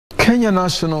Kenya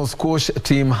national squash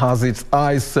team has its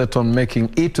eyes set on making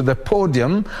it to the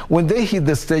podium when they hit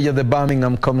the stage at the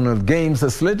Birmingham Commonwealth Games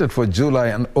slated for July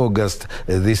and August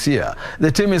this year.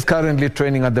 The team is currently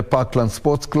training at the Parkland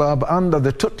Sports Club under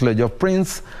the tutelage of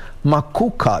Prince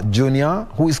Makuka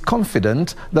Jr., who is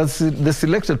confident that the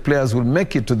selected players will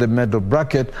make it to the medal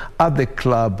bracket at the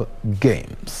club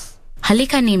games.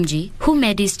 Khaaliqa Nimji, who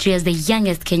made history as the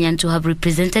youngest Kenyan to have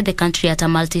represented the country at a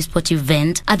multi-sport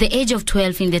event at the age of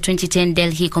 12 in the 2010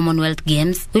 Delhi Commonwealth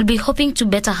Games, will be hoping to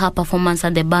better her performance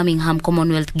at the Birmingham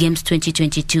Commonwealth Games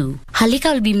 2022.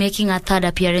 Khaaliqa will be making a third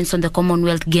appearance on the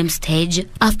Commonwealth Games stage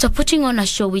after putting on a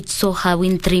show which saw her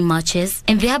win 3 matches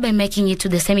and thereby making it to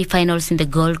the semi-finals in the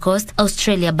Gold Coast,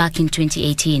 Australia back in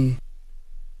 2018.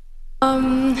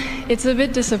 It's a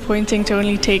bit disappointing to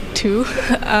only take 2.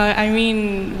 I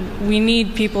mean, we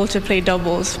need people to play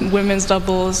doubles, women's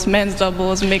doubles, men's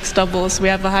doubles, mixed doubles. We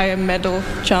have a higher medal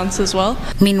chance as well.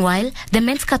 Meanwhile, the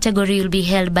men's category will be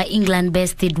held by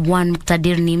England-based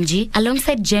Muqtadir Nimji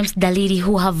alongside James Dalidi,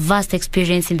 who have vast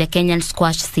experience in the Kenyan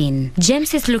squash scene.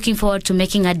 James is looking forward to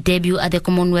making a debut at the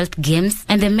Commonwealth Games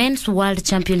and the Men's World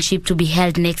Championship to be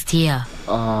held next year.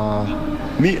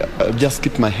 I just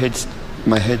keep my head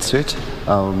straight.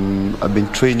 I've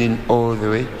been training all the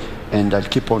way, and I'll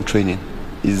keep on training.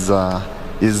 Is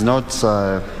not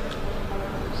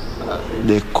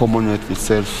the Commonwealth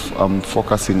itself. I'm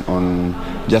focusing on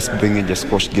just bringing the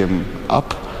squash game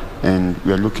up, and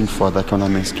we are looking for other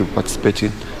tournaments to participate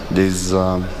in. There's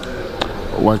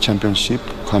World Championship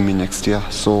coming next year,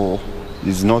 so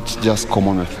it's not just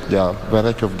Commonwealth. There are a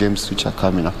variety of games which are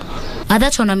coming up. Other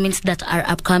tournaments that are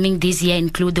upcoming this year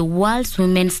include the World's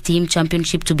Women's Team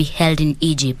Championship to be held in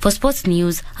Egypt. For Sports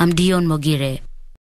News, I'm Dion Mogire.